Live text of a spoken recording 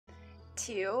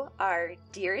to our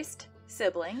dearest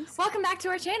siblings. Welcome back to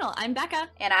our channel. I'm Becca.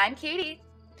 And I'm Katie.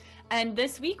 And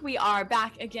this week we are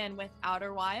back again with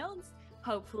Outer Wilds.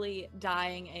 Hopefully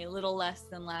dying a little less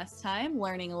than last time,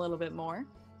 learning a little bit more.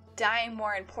 Dying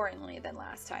more importantly than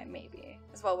last time, maybe,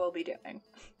 is what we'll be doing.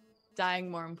 Dying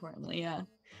more importantly, yeah.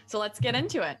 So let's get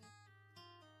into it.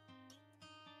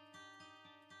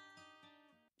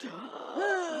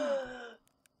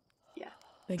 Yeah.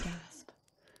 Big gasp.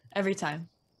 Every time.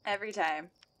 Every time.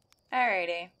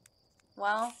 Alrighty.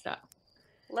 Well, So,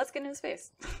 let's get into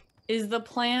space. is the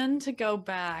plan to go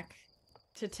back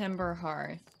to Timber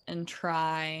Hearth and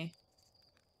try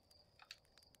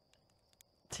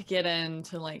to get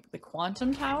into like the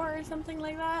Quantum Tower or something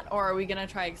like that? Or are we gonna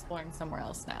try exploring somewhere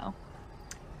else now?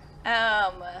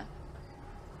 I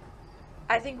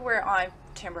think we're on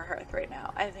Timber Hearth right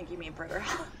now. I think you mean Brittle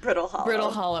Hollow.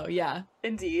 Brittle Hollow, yeah.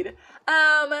 Indeed.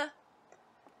 I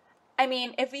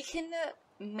mean, if we can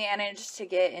manage to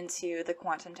get into the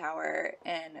Quantum Tower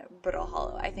in Brittle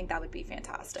Hollow, I think that would be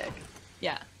fantastic.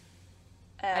 Yeah.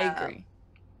 I agree.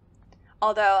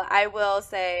 Although I will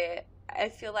say, I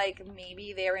feel like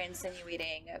maybe they were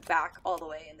insinuating back all the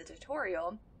way in the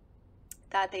tutorial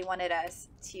that they wanted us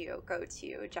to go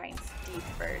to Giant's Deep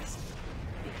first,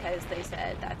 because they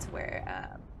said that's where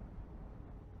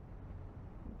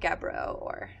Gabbro,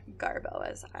 or Garbo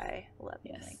as I love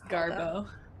naming Garbo.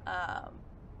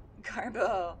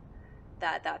 Garbo,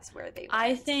 that's where they went.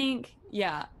 I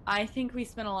think we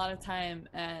spent a lot of time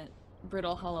at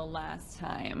Brittle Hollow last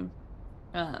time,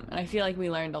 and I feel like we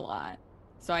learned a lot,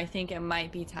 so I think it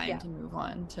might be time to move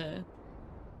on to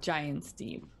Giant's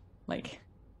Deep, like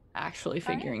actually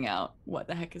figuring out what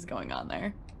the heck is going on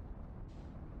there.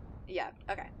 Yeah,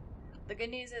 okay. The good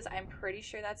news is I'm pretty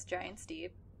sure that's Giant's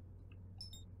Deep.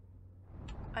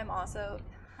 I'm also,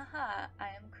 haha, I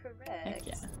am correct. Heck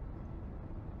yeah.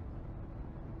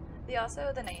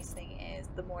 The nice thing is,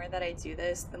 the more that I do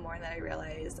this, the more that I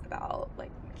realize about,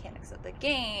 like, mechanics of the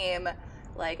game.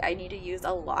 Like, I need to use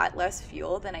a lot less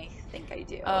fuel than I think I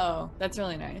do. Oh, that's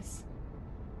really nice.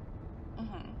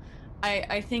 Mm-hmm.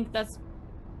 I think that's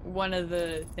one of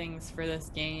the things for this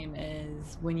game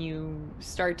is when you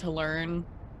start to learn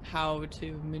how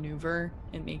to maneuver,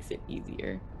 it makes it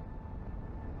easier.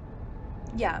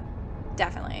 Yeah,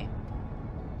 definitely.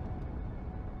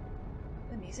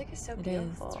 The music is so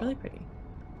beautiful. It's really pretty.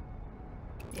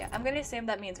 Yeah, I'm gonna assume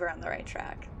that means we're on the right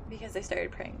track because they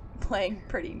started playing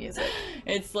pretty music.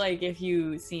 It's like if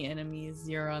you see enemies,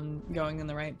 you're going in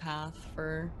the right path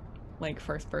for like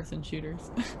first-person shooters.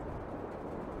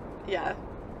 Yeah.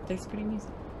 There's pretty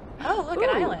music. Oh, look, an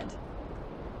island.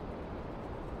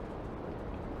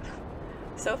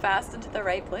 So fast into the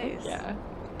right place. Yeah.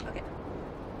 Okay.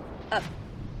 Up.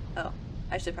 Oh,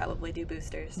 I should probably do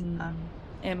boosters.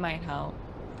 It might help.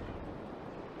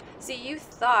 See, you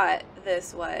thought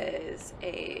this was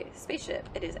a spaceship.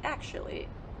 It is actually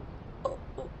a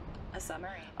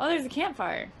submarine. Oh, there's a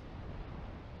campfire.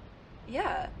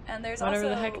 Yeah, and there's whatever also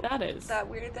the heck that is. That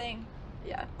weird thing.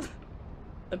 Yeah.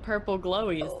 The purple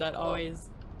glowies that always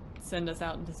send us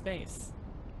out into space.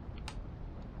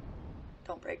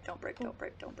 Don't break, don't break, don't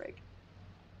break, don't break.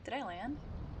 Did I land?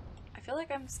 I feel like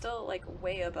I'm still, like,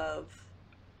 way above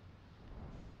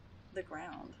the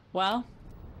ground. Well,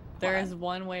 there is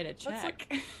one way to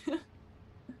check.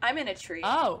 I'm in a tree.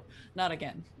 Oh, not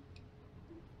again.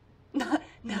 Not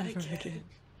Never again. again.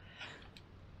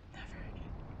 Never again.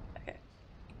 Okay.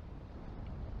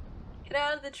 Get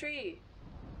out of the tree.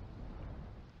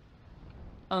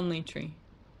 Only tree.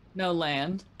 No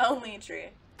land. Only tree.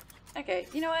 Okay,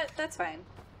 you know what? That's fine.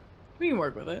 We can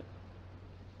work with it.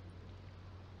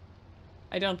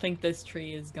 I don't think this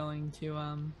tree is going to,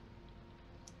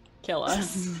 kill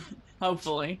us.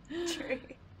 Hopefully. Tree.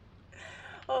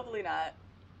 Hopefully not.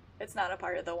 It's not a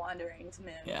part of the Wandering's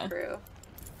Moon crew.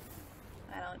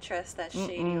 I don't trust that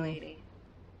shady lady.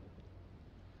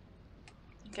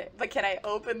 Okay, but can I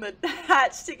open the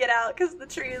hatch to get out because the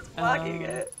tree is blocking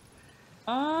it?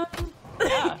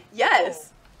 Yeah.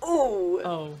 Yes! Ooh!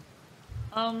 Oh.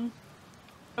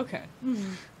 Okay.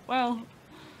 Well.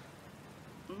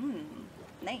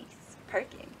 Nice.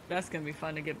 Parking. That's gonna be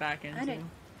fun to get back into.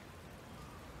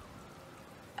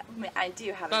 I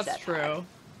do have a jetpack. That's true.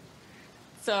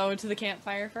 So, to the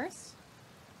campfire first?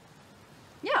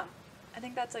 Yeah. I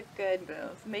think that's a good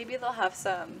move. Maybe they'll have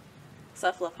some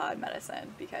cephalopod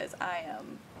medicine because I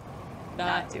am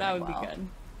not doing that would well. be good.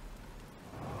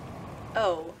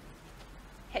 Oh.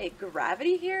 Hey,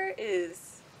 gravity here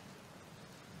is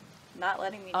not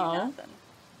letting me do nothing.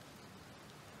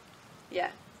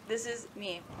 Yeah, this is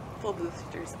me. Full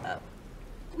boosters up.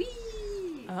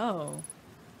 Whee! Oh.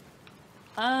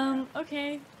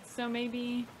 Okay. So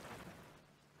maybe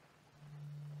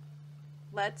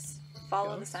let's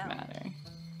follow the ghost sound. matter.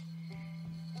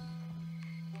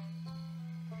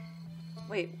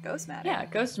 Wait, ghost matter? Yeah,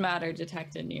 ghost matter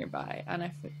detected nearby.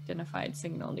 Unidentified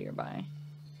signal nearby.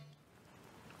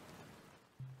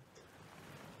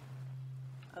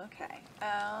 Okay.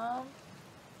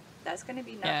 That's gonna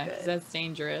be not Yeah, good. because that's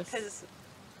dangerous. Because,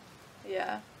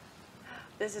 yeah.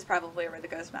 This is probably where the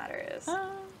ghost matter is.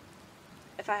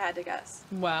 If I had to guess.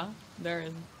 Well, there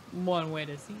is one way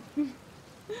to see.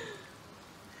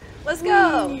 Let's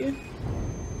go!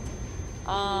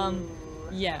 Ooh.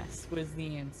 Yes was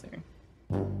the answer.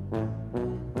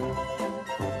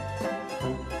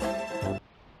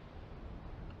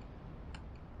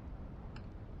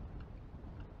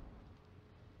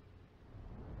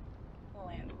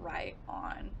 Land right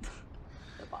on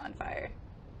the bonfire.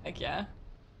 Heck yeah.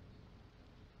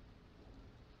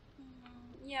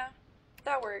 Yeah,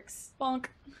 that works. Bonk.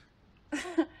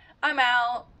 I'm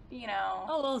out, you know.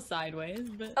 A little sideways,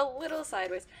 but... A little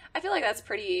sideways. I feel like that's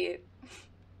pretty...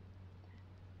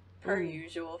 per Ooh.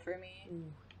 usual for me.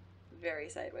 Ooh. Very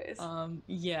sideways.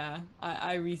 Yeah.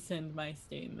 I rescind my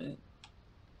statement.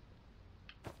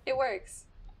 It works.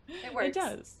 It works. It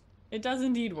does. It does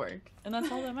indeed work. And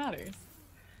that's all that matters.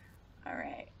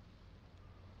 Alright.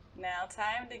 Now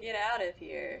time to get out of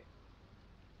here.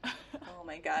 Oh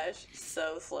my gosh.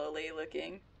 So slowly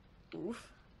looking.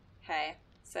 Oof. Hey,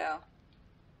 so,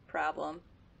 problem.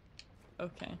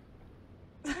 Okay.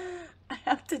 I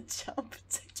have to jump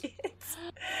to get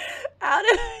out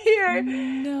of here.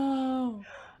 No.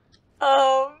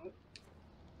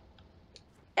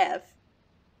 F.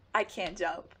 I can't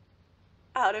jump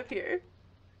out of here.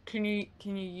 Can you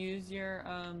use your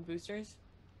boosters?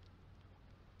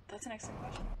 That's an excellent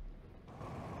question.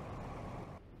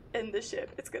 In the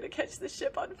ship. It's gonna catch the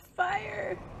ship on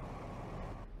fire.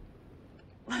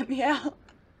 Let me out.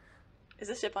 Is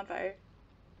the ship on fire?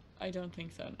 I don't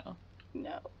think so, no.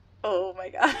 No. Oh my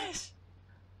gosh.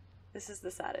 This is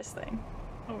the saddest thing.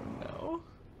 Oh no.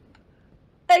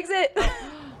 Exit!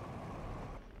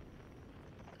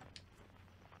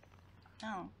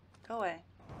 No. Go away.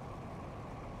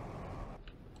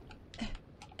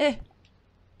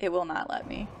 It will not let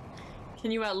me.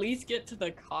 Can you at least get to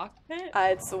the cockpit?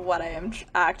 It's what I am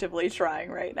actively trying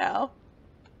right now.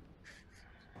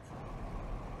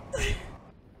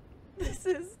 This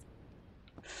is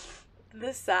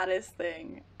the saddest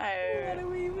thing. What do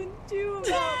we even do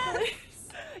about this?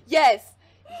 Yes!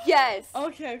 Yes!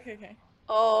 Okay.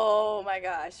 Oh my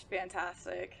gosh,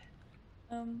 fantastic.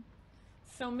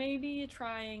 So maybe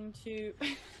trying to...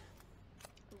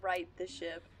 Right the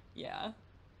ship. Yeah.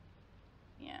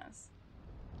 Yes.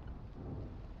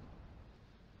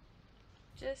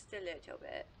 Just a little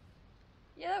bit.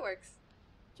 Yeah, that works.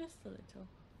 Just a little.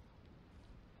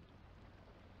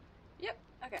 Yep,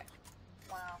 okay.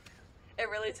 Wow. It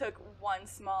really took one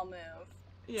small move.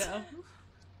 Yeah.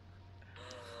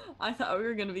 I thought we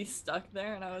were gonna be stuck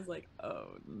there, and I was like,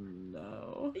 oh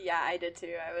no. Yeah, I did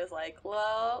too. I was like,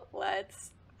 well,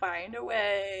 let's find a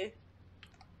way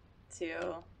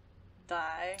to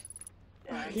die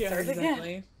and Yeah, start exactly.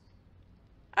 again.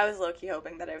 I was low-key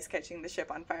hoping that I was catching the ship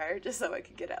on fire just so I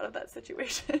could get out of that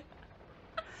situation.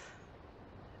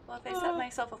 Well, if I set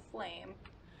myself aflame...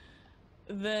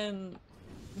 Then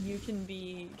you can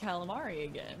be calamari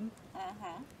again.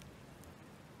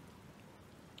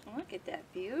 Look at that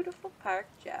beautiful park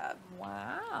job.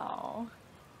 Wow.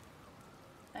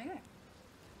 Okay.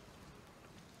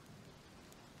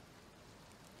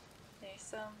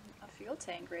 There's a fuel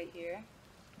tank right here.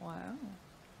 Wow.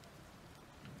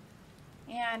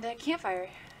 And a campfire.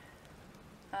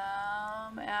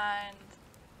 And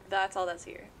that's all that's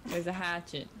here. There's a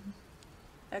hatchet.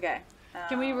 Okay.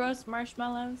 Can we roast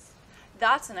marshmallows?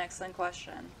 That's an excellent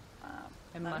question. I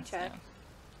let me must check.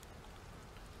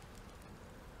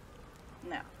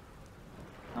 No.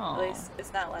 Aww. At least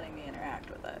it's not letting me interact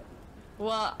with it.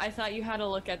 Well, I thought you had to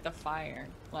look at the fire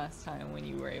last time when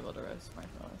you were able to roast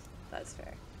marshmallows. That's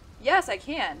fair. Yes, I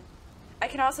can. I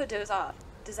can also doze off.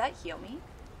 Does that heal me?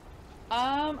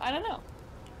 I don't know.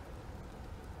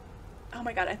 Oh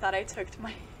my god, I thought I took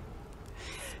my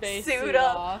Space suit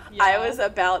off. off. Yeah. I was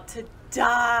about to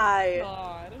die.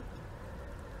 God.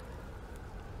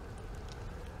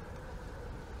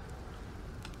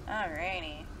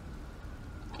 Alrighty.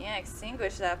 Yeah,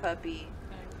 extinguish that puppy.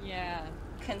 Yeah.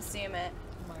 Consume it.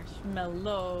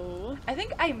 Marshmallow. I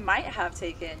think I might have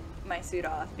taken my suit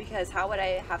off because how would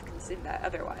I have consumed that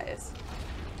otherwise?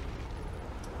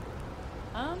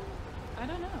 I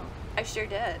don't know. I sure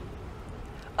did.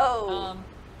 Oh.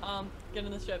 Get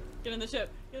in the ship. Get in the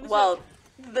ship. Get in the well, ship.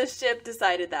 The ship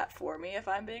decided that for me, if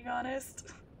I'm being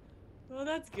honest. Well,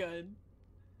 that's good.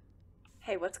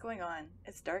 Hey, what's going on?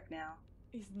 It's dark now.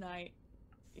 It's night.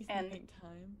 It's And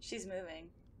nighttime. she's moving.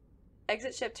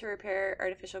 Exit ship to repair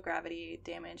artificial gravity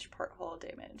damaged, porthole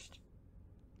damaged.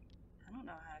 I don't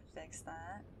know how to fix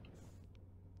that.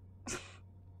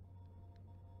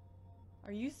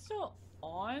 Are you still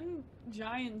on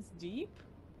Giant's Deep?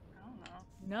 I don't know.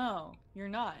 No, you're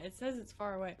not. It says it's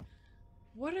far away.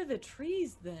 What are the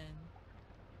trees then?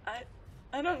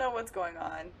 I don't know what's going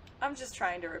on. I'm just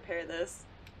trying to repair this.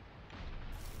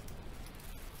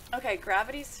 Okay,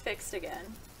 gravity's fixed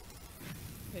again.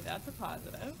 Okay, that's a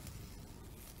positive.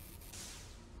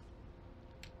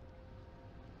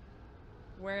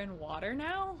 We're in water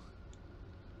now?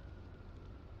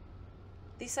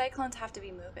 These cyclones have to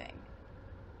be moving.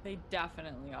 They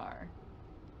definitely are.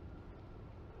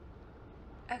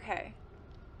 Okay.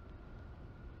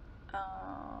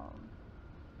 Well,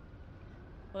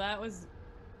 that was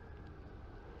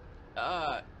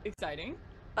exciting.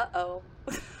 Uh-oh.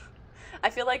 I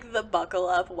feel like the buckle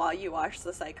up while you watch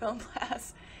the cyclone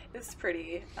blast is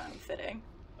pretty fitting.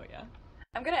 Oh yeah.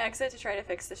 I'm gonna exit to try to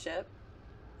fix the ship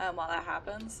while that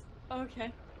happens.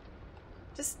 Okay.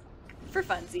 Just for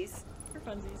funsies. For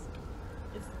funsies.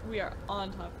 We are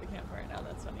on top of the camp right now.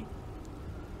 That's funny.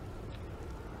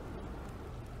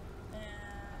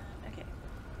 Okay.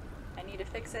 I need to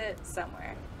fix it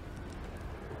somewhere.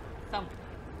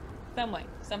 Some way.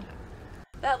 Somehow.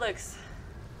 That looks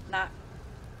not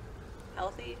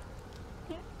healthy.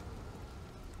 Yeah.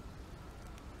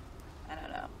 I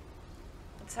don't know.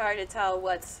 It's hard to tell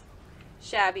what's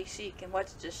shabby chic and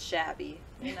what's just shabby,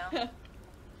 you know?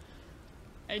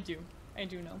 I do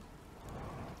know.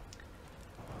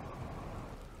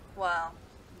 Well,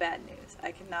 bad news.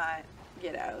 I cannot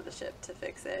get out of the ship to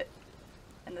fix it.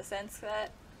 In the sense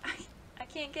that I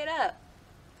can't get up.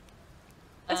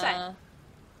 That's fine.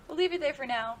 We'll leave it there for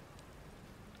now.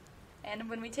 And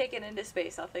when we take it into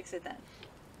space, I'll fix it then.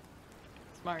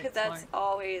 Smart. Because that's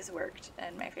always worked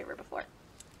and my favorite before.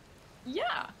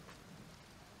 Yeah.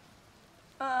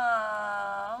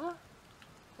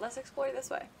 Let's explore this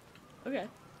way. Okay.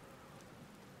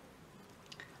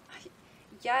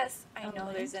 Yes, I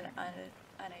know there's an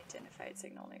unidentified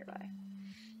signal nearby.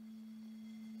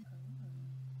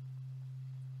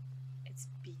 It's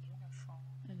beautiful.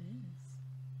 It is.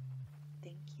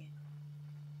 Thank you.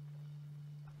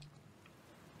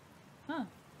 Huh.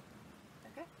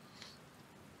 Okay.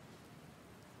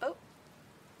 Oh,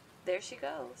 there she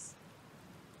goes.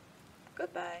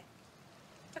 Goodbye.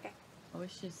 Okay. Oh,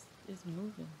 it's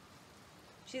moving.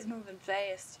 She's moving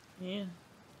fast. Yeah.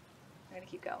 I'm gonna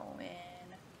keep going.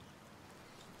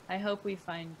 I hope we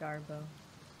find Garbo.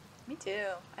 Me too.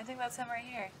 I think that's him right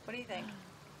here. What do you think?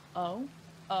 Oh?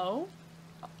 Oh.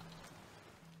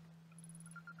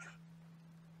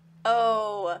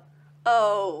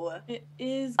 It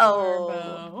is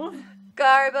Oh.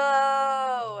 Garbo.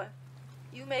 Garbo!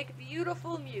 You make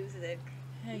beautiful music.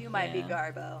 Heck You might be yeah.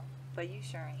 Garbo, but you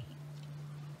sure ain't.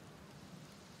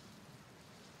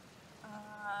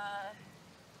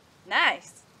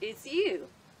 Nice. It's you.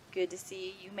 Good to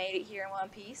see you made it here in one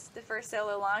piece. The first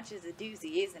solo launch is a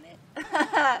doozy, isn't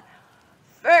it?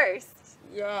 First.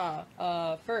 Yeah,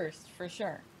 first, for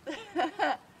sure.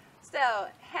 So,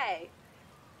 hey,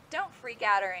 don't freak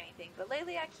out or anything, but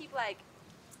lately I keep, like,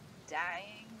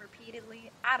 dying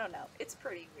repeatedly. I don't know. It's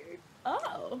pretty weird.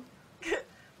 Oh.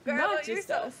 Girl, Not you're just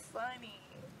so us. funny.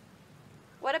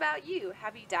 What about you?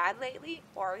 Have you died lately,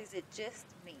 or is it just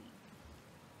me?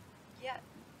 Yeah,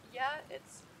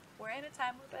 we're in a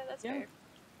time loop, but that's fair.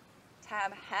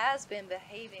 Time has been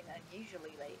behaving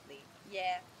unusually lately.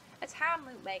 Yeah, a time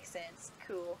loop makes sense.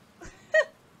 Cool.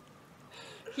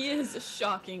 He is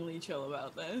shockingly chill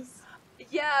about this.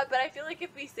 Yeah, but I feel like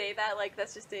if we say that, like,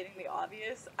 that's just stating the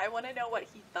obvious. I want to know what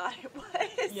he thought it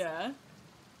was. Yeah.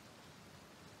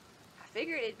 I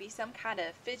figured it'd be some kind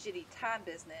of fidgety time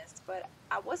business, but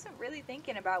I wasn't really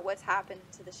thinking about what's happened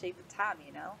to the shape of time,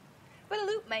 you know? But a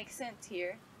loop makes sense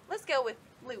here. Let's go with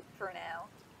loop for now.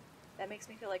 That makes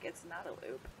me feel like it's not a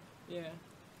loop. Yeah.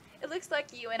 It looks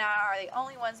like you and I are the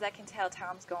only ones that can tell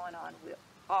time's going on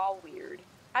all weird.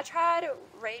 I tried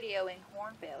radioing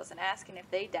Hornbills and asking if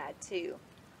they died too,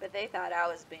 but they thought I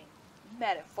was being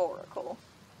metaphorical.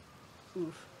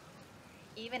 Oof.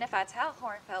 Even if I tell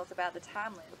Hornbills about the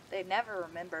time loop, they never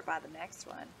remember by the next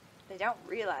one. They don't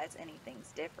realize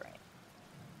anything's different.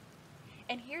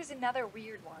 And here's another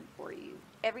weird one for you.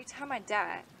 Every time I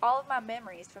die, all of my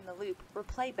memories from the loop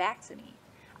replay back to me.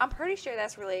 I'm pretty sure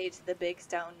that's related to the big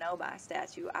stone Nomai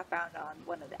statue I found on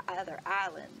one of the other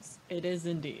islands. It is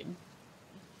indeed.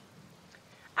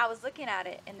 I was looking at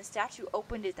it, and the statue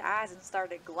opened its eyes and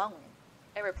started glowing.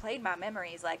 It replayed my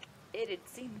memories like it had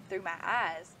seen through my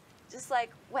eyes, just like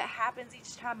what happens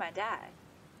each time I die.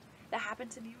 That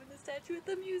happened to me with the statue at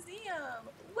the museum.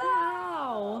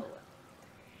 Wow!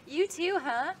 You too,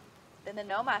 huh? Then the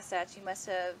Nomai statue must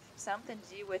have something to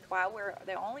do with why we're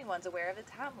the only ones aware of the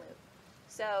time loop.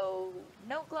 So,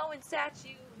 no glowing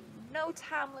statue, no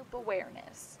time loop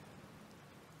awareness.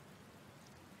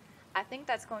 I think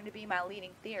that's going to be my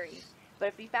leading theory. But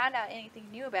if you find out anything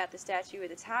new about the statue or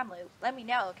the time loop, let me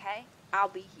know, okay? I'll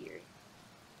be here.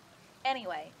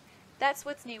 Anyway, that's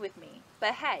what's new with me.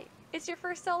 But hey, it's your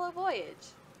first solo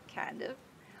voyage. Kind of.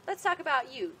 Let's talk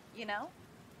about you, you know?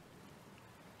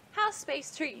 How's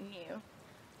space treating you?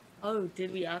 Oh,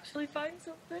 did we actually find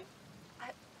something?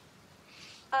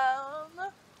 I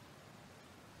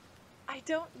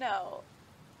don't know.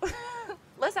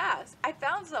 Let's ask. I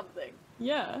found something.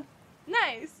 Yeah.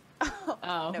 Nice.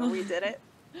 Oh. No, we didn't.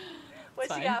 What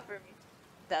you got for me?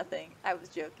 Nothing. I was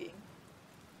joking.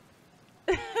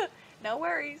 No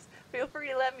worries. Feel free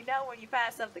to let me know when you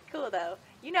find something cool, though.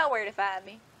 You know where to find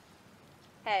me.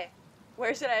 Hey,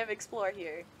 where should I explore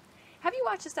here? Have you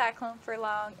watched a cyclone for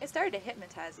long? It started to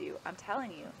hypnotize you. I'm telling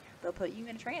you. They'll put you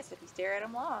in a trance if you stare at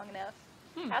them long enough.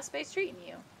 How's space treating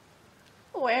you?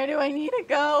 Where do I need to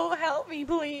go? Help me,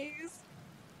 please.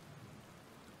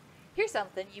 Here's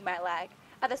something you might like.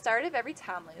 At the start of every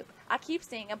time loop, I keep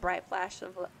seeing a bright flash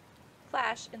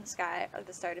in the sky at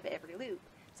the start of every loop.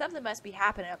 Something must be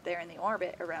happening up there in the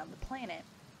orbit around the planet.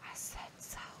 I said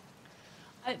so.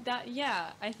 I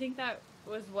think that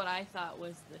was what I thought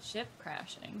was the ship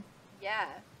crashing. Yeah.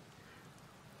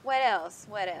 What else?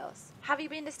 What else? Have you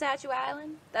been to Statue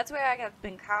Island? That's where I've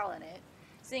been calling it,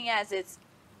 seeing as it's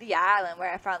the island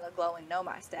where I found the glowing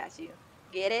Nomai statue.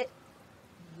 Get it?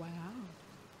 Wow.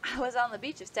 I was on the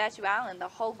beach of Statue Island. The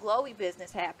whole glowy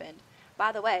business happened.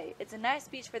 By the way, it's a nice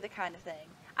beach for the kind of thing.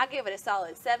 I give it a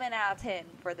solid 7 out of 10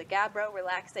 for the Gabbro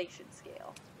relaxation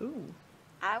scale. Ooh.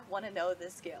 I want to know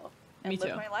this scale and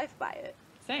live my life by it.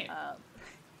 Same.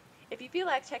 If you feel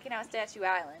like checking out Statue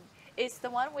Island, it's the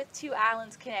one with 2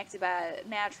 islands connected by a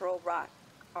natural rock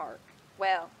arc.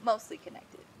 Well, mostly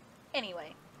connected.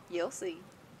 Anyway, you'll see.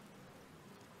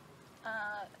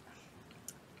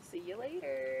 See you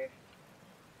later.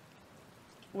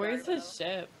 Where's the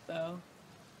ship, though?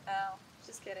 Oh,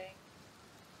 just kidding.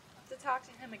 I have to talk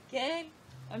to him again.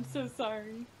 I'm so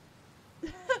sorry.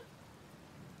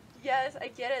 Yes, I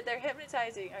get it. They're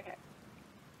hypnotizing. Okay.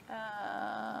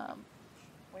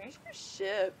 Where's your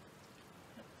ship?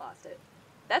 Lost it.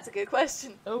 That's a good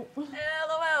question. Oh.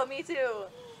 LOL, me too.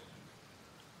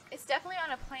 It's definitely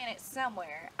on a planet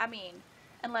somewhere. I mean,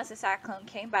 unless a cyclone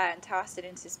came by and tossed it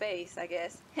into space, I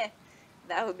guess.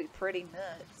 That would be pretty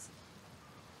nuts.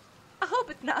 I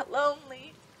hope it's not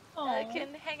lonely. I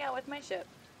can hang out with my ship.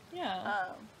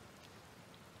 Yeah.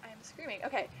 I'm screaming.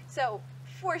 Okay, so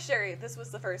for sure, this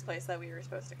was the first place that we were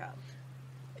supposed to come.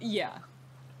 Yeah.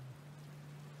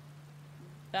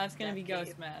 That's gonna be Death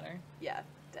Ghost Cave. Matter. Yeah,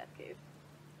 Death Cave.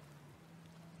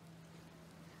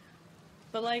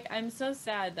 But, like, I'm so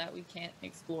sad that we can't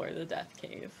explore the Death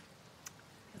Cave.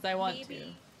 Because I want Maybe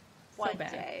to. one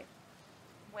bad. day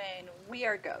when we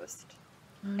are ghost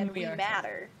and we are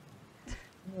matter.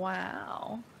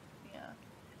 Wow.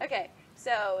 Yeah. Okay,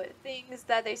 so things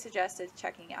that they suggested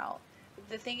checking out.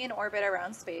 The thing in orbit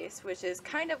around space, which is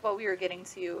kind of what we were getting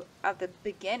to at the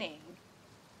beginning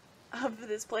of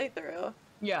this playthrough.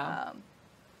 Yeah.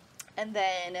 And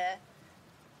then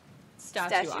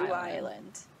Statue Island.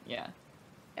 Island. Yeah.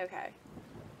 Okay.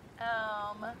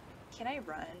 Can I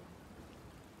run?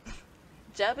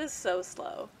 Jeb is so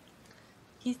slow.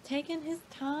 He's taking his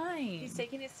time. He's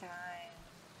taking his time.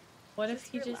 What if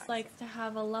he just likes to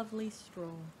have a lovely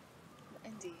stroll?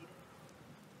 Indeed.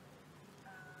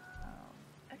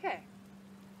 Okay.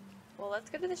 Well, let's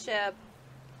go to the ship.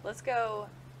 Let's go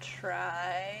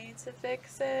try to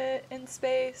fix it in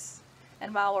space.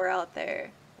 And while we're out there,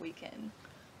 we can...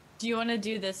 Do you want to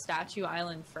do the Statue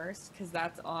Island first? Because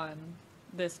that's on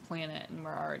this planet and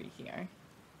we're already here.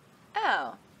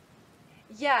 Oh.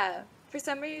 Yeah. For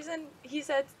some reason, he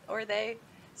said, or they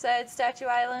said Statue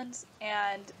Island,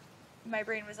 and my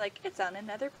brain was like, it's on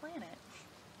another planet.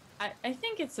 I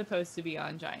think it's supposed to be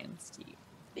on Giant's Deep.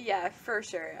 Yeah, for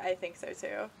sure. I think so,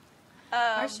 too.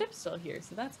 Our ship's still here,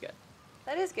 so that's good.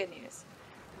 That is good news.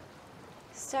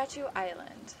 Statue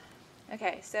Island.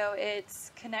 Okay, so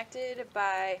it's connected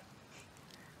by...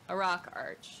 A rock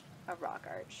arch. A rock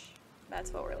arch.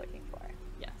 That's what we're looking for.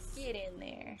 Yes. Get in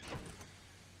there.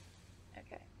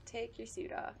 Okay, take your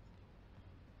suit off.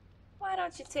 Why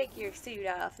don't you take your suit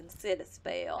off and sit a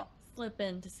spell? slip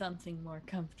into something more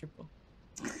comfortable.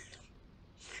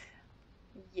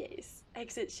 Yes.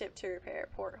 Exit ship to repair.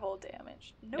 Porthole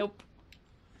damage. Nope.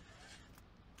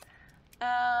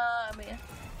 Man.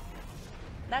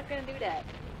 Not gonna do that.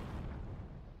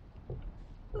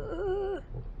 Ooh.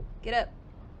 Get up.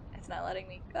 It's not letting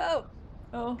me go.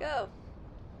 Oh. Go.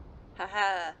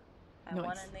 Haha. I Nice.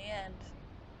 won in the end.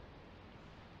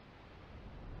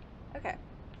 Okay.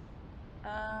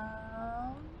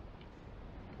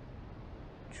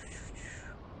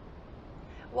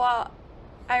 Well,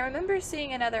 I remember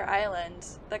seeing another island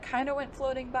that kind of went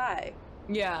floating by.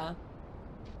 Yeah.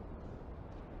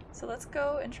 So let's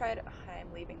go and try to...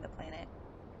 I'm leaving the planet.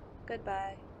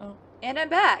 Goodbye. Oh. And I'm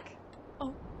back!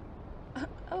 Oh.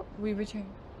 Oh. We return.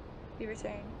 We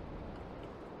return.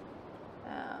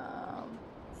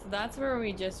 So that's where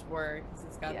we just were, because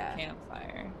it's got Yeah. the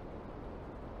campfire.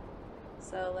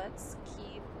 So let's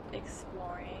keep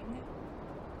exploring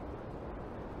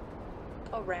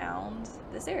around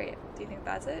this area. Do you think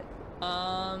that's it?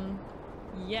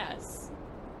 Yes.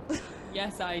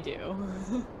 Yes, I do.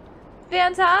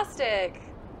 Fantastic!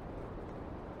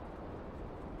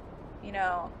 You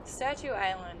know, Statue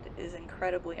Island is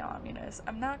incredibly ominous.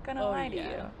 I'm not gonna lie to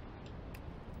you.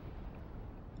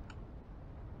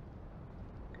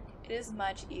 It is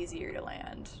much easier to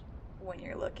land when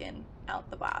you're looking out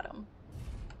the bottom.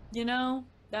 You know,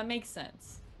 that makes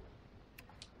sense.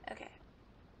 Okay.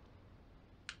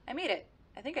 I made it.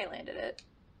 I think I landed it.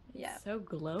 Yeah. It's so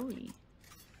glowy.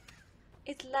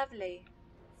 It's lovely.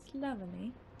 It's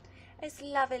lovely. It's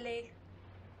lovely.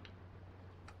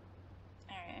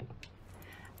 Alright.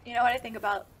 You know what I think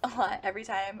about a lot every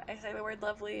time I say the word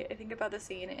lovely? I think about the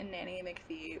scene in Nanny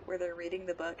McPhee where they're reading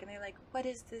the book and they're like, what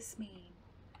does this mean?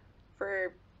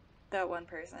 For that one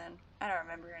person. I don't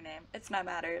remember her name. It's not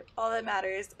matter. All that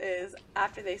matters is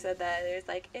after they said that, there's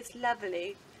like, it's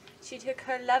lovely. She took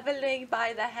her lovely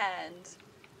by the hand.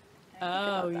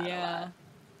 Oh, yeah.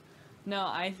 No,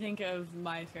 I think of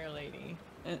My Fair Lady.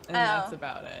 And that's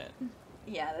about it.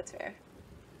 Yeah, that's fair.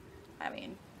 I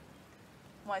mean,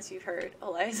 once you've heard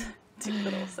Eliza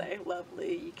Doolittle say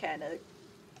lovely, you kind of...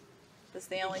 That's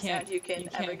the only sound you can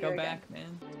ever hear go again. back,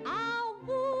 man.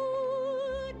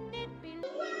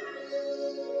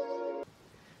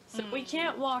 So we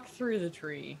can't walk through the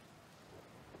tree.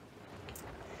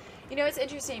 You know, it's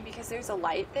interesting because there's a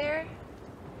light there.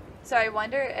 So I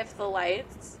wonder if the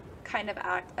lights kind of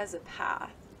act as a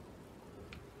path.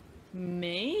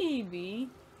 Maybe.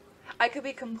 I could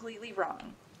be completely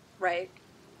wrong, right?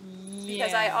 Yeah.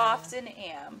 Because I often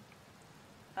am.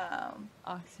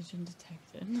 Oxygen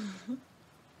detected.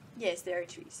 Yes, there are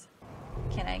trees.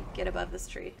 Can I get above this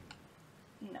tree?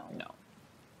 No. No.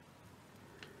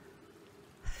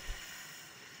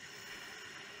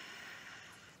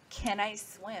 Can I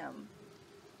swim?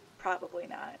 Probably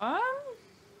not.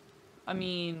 I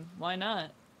mean, why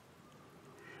not?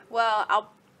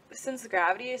 Well, since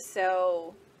gravity is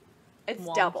so... It's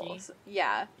Wonky. double.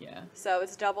 Yeah. Yeah. So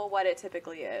it's double what it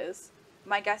typically is.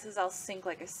 My guess is I'll sink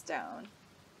like a stone.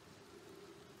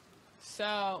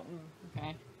 So,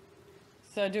 okay.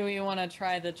 So do we want to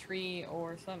try the tree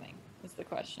or swimming? Is the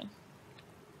question.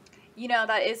 You know,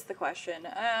 that is the question.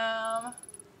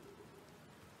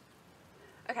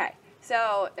 Okay,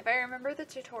 so if I remember the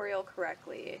tutorial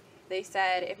correctly, they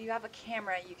said if you have a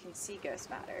camera, you can see ghost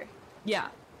matter. Yeah.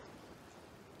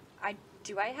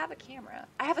 Do I have a camera?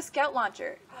 I have a scout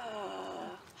launcher.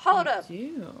 Hold up.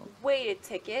 Do. Wait a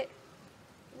ticket.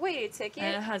 Wait a ticket.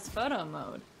 And it has photo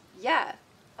mode. Yeah.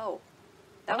 Oh,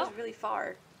 that was really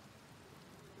far.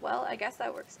 Well, I guess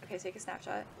that works. Okay, take a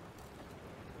snapshot.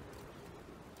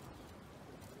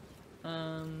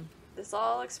 This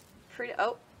all looks pretty...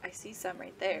 Oh, I see some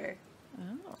right there.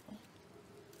 Oh.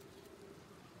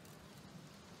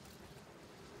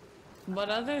 But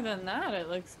other than that, it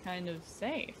looks kind of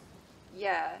safe.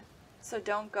 Yeah. So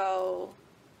don't go...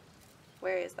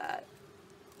 Where is that?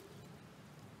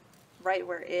 Right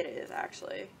where it is,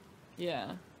 actually.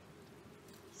 Yeah.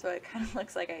 So it kind of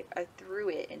looks like I threw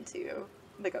it into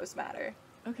the ghost matter.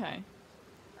 Okay.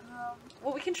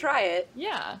 Well, we can try it.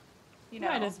 Yeah. You know.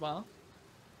 Might as well.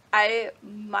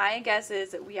 My guess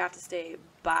is that we have to stay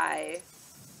by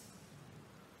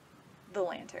the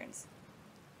lanterns.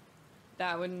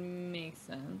 That would make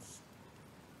sense.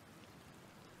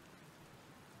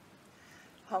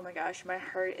 Oh my gosh, my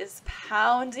heart is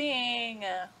pounding.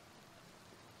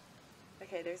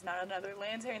 Okay, there's not another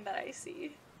lantern that I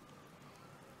see.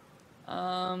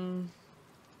 I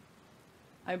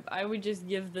would just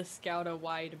give the scout a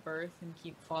wide berth and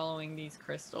keep following these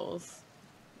crystals.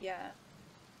 Yeah.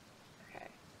 Okay.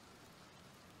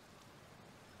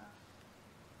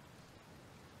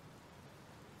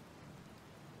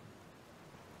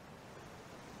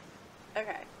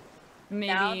 Okay.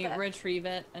 Maybe retrieve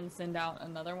it and send out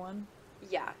another one.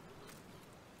 Yeah.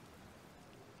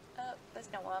 Oh, that's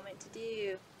not what I meant to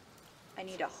do. I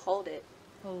need to hold it.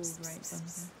 Hold right button.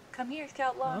 Come here,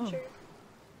 scout launcher.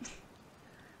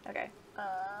 Oh. Okay.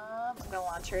 I'm gonna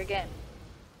launch her again.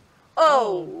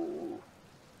 Oh!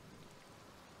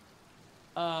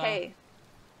 Hey.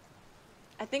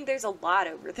 I think there's a lot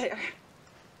over there.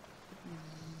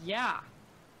 Yeah.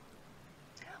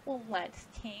 Well, let's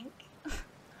take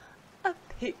a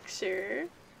picture.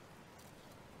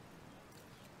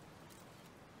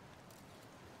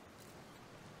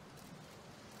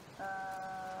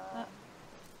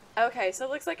 Okay, so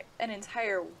it looks like an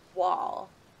entire wall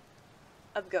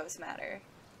of ghost matter.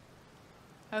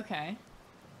 Okay.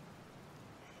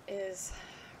 Is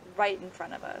right in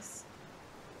front of us.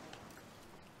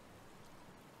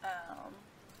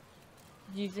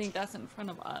 Do you think that's in front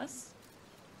of us?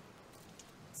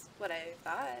 That's what I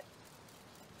thought.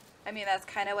 I mean, that's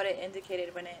kind of what it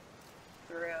indicated when it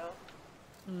threw.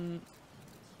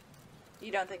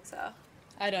 You don't think so?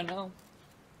 I don't know.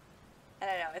 I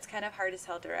don't know. It's kind of hard to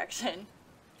tell direction.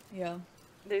 Yeah.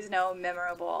 There's no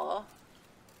memorable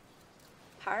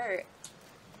part.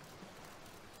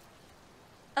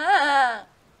 I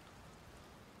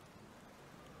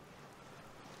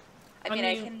mean,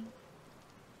 I can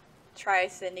try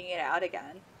sending it out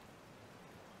again.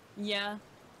 Yeah.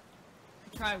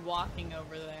 Try walking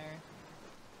over there.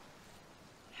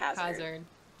 Hazard.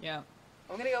 Yeah.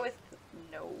 I'm gonna go with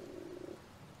no.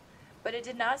 But it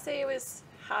did not say it was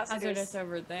hazardous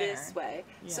over there. This way.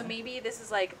 Yeah. So maybe this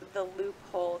is like the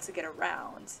loophole to get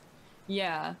around.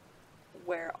 Yeah.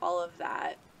 Where all of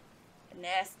that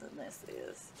nastiness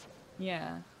is.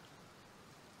 Yeah.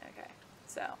 Okay.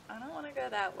 So, I don't want to go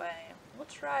that way. We'll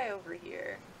try over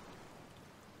here.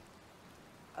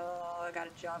 Oh, I gotta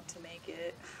jump to make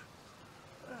it.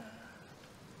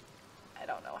 I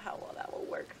don't know how well that will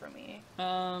work for me.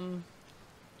 You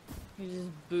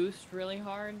just boost really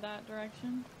hard that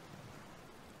direction?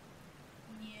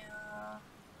 Yeah.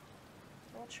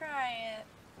 We'll try it.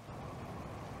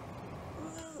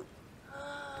 Ooh.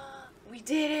 We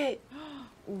did it!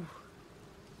 Ooh.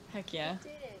 Heck yeah. We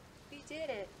did it. We did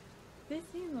it.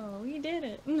 Bissimo, we did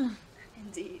it.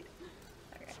 Indeed.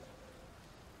 Okay.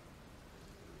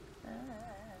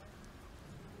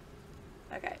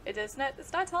 Okay, it's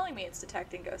not telling me it's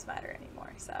detecting ghost matter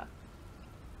anymore, so.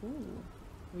 Ooh.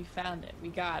 We found it. We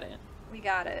got it. We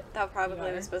got it. That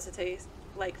probably was supposed to take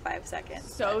like 5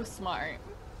 seconds. So smart.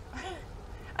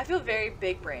 I feel very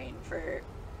big brain for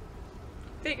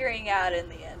figuring out in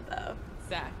the end, though.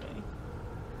 Exactly.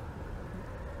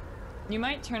 You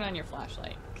might turn on your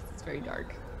flashlight because it's very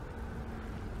dark.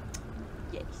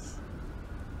 Yes.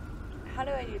 How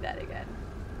do I do that again?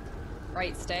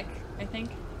 Right stick, I think.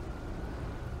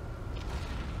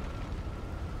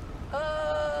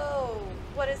 Oh!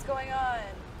 What is going on?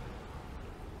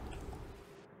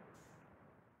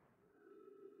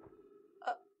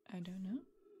 I don't know.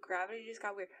 Gravity just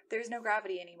got weird. There's no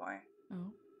gravity anymore.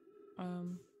 Oh.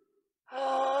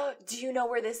 Oh, do you know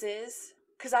where this is?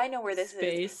 Because I know where this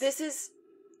Space. is. This is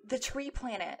the tree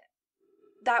planet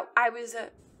that I was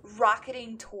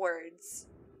rocketing towards.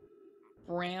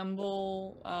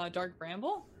 Bramble, dark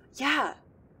bramble? Yeah.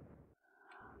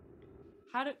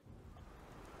 How did...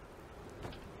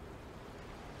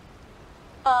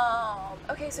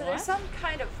 Okay, so there's some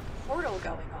kind of portal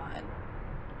going on.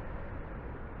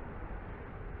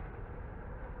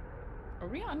 Are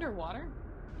we underwater?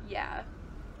 Yeah.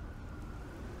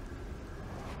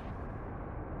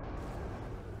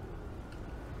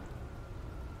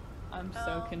 I'm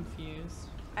so confused.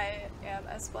 I am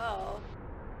as well.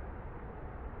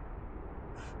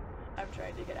 I'm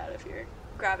trying to get out of here.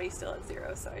 Gravity's still at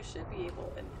 0, so I should be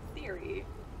able, in theory.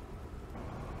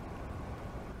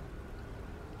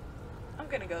 I'm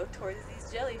gonna go towards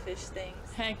these jellyfish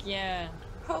things. Heck yeah.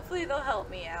 Hopefully they'll help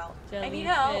me out. Jellyfish. I need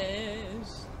help.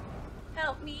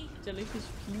 Help me. Jellyfish,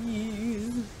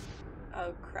 please.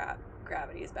 Oh crap.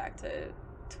 Gravity is back to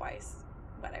twice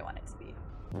what I want it to be.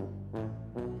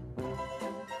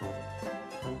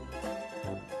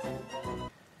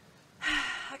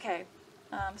 Okay.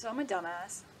 So I'm a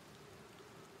dumbass.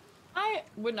 I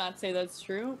would not say that's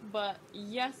true, but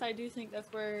yes, I do think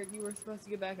that's where you were supposed to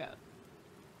get back up.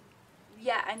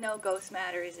 Yeah, I know ghost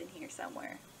matter is in here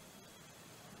somewhere.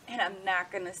 And I'm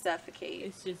not gonna suffocate.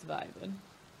 It's just vibing.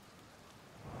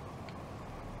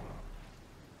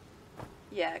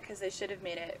 Yeah, because they should have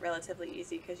made it relatively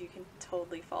easy because you can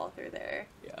totally fall through there.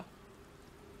 Yeah.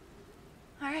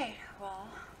 Alright, well,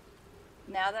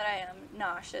 now that I am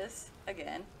nauseous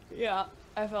again. Yeah,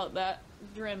 I felt that.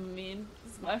 Dramamine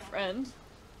is my friend.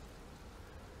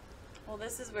 Well,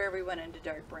 this is where we went into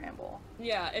Dark Bramble.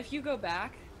 Yeah, if you go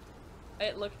back,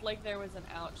 it looked like there was an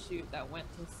outshoot that went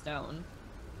to stone.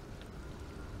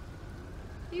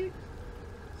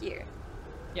 Here.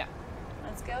 Yeah.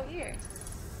 Let's go here.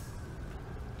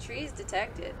 Trees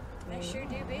detected. There sure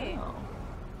do be. Oh.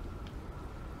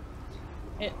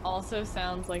 It also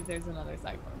sounds like there's another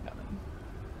cyclone coming.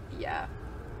 Yeah.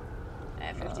 I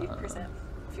have 50%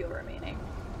 fuel remaining.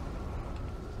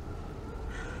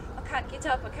 I can't get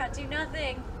up. I can't do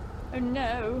nothing. Oh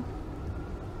no.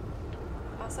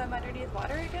 Also, I'm underneath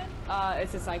water again?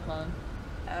 It's a cyclone.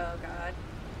 Oh god.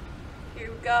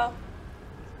 Here we go.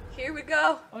 Here we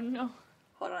go. Oh no.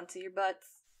 Hold on to your butts.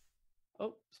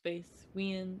 Oh, space.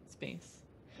 We in space.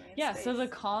 We're in Yeah, space. so the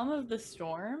calm of the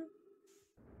storm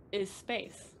is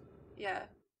space. Yeah.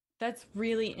 That's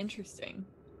really interesting.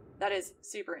 That is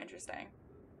super interesting.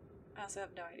 I also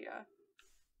have no idea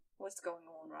what's going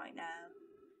on right now.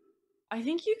 I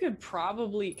think you could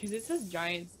probably, because it says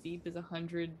Giant's Deep is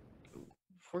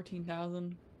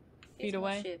 114,000 feet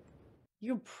away. Shit.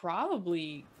 You could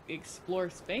probably explore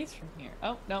space from here.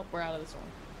 Oh, no, we're out of the storm.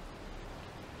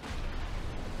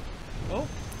 Oh.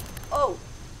 Oh.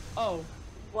 Oh.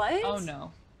 What? Oh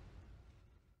no.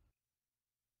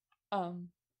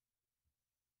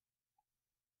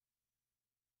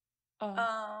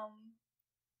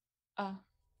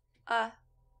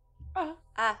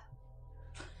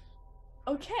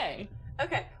 Okay.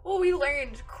 Okay. Well, we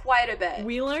learned quite a bit.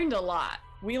 We learned a lot.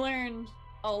 We learned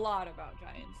a lot about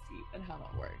Giant's Deep and how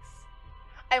that works.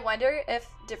 I wonder if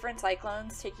different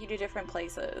cyclones take you to different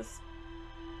places.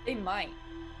 They might.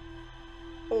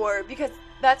 Or because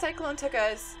that cyclone took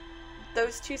us,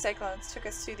 those two cyclones took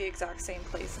us to the exact same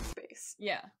place in space.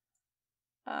 Yeah.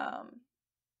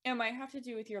 It might have to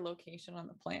do with your location on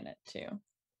the planet too.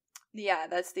 Yeah,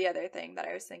 that's the other thing that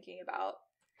I was thinking about.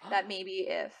 That maybe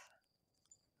if...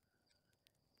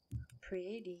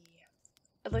 Pretty.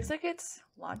 It looks like it's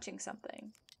launching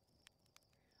something.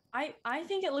 I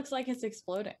think it looks like it's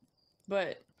exploding,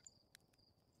 but...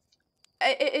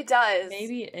 It does.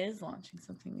 Maybe it is launching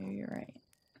something. Maybe you're right.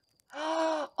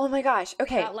 Oh my gosh.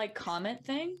 Okay. That, like, comet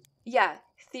thing? Yeah.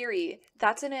 Theory.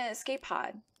 That's an escape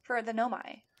pod for the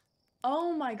Nomai.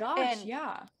 Oh my gosh, and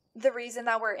yeah. The reason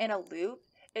that we're in a loop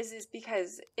is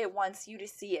because it wants you to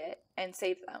see it and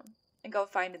save them. And go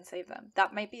find and save them.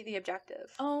 That might be the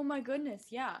objective. Oh my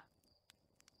goodness, yeah.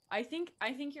 I think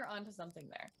you're onto something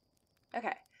there.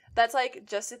 Okay. That's like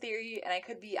just a theory, and I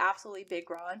could be absolutely big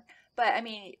wrong. But I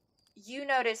mean, you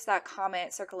noticed that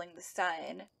comet circling the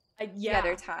sun the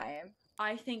other time.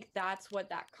 I think that's what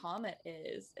that comet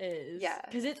is. Yeah.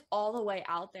 Because it's all the way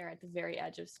out there at the very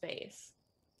edge of space.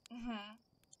 Mm-hmm.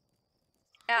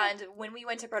 And when we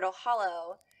went to Brittle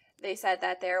Hollow, they said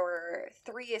that there were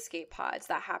 3 escape pods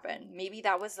that happened. Maybe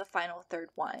that was the final third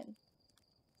one.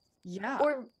 Yeah.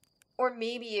 Or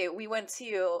maybe we went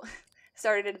to...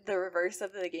 started the reverse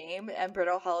of the game, and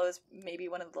Brittle Hollow is maybe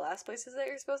one of the last places that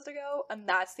you're supposed to go, and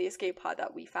that's the escape pod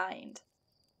that we find.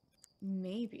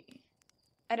 Maybe.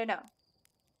 I don't know.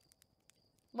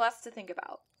 Lots to think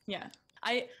about. Yeah.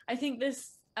 I think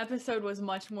this episode was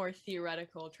much more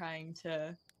theoretical, trying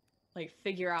to, like,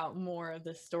 figure out more of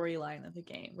the storyline of the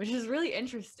game, which is really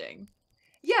interesting.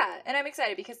 Yeah, and I'm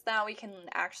excited because now we can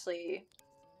actually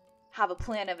have a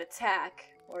plan of attack,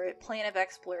 or a plan of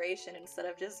exploration, instead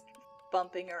of just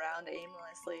bumping around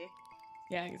aimlessly.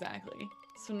 Yeah, exactly.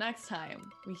 So next time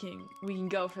we can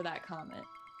go for that comet.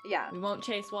 Yeah. We won't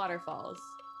chase waterfalls,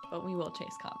 but we will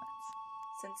chase comets.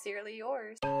 Sincerely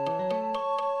yours.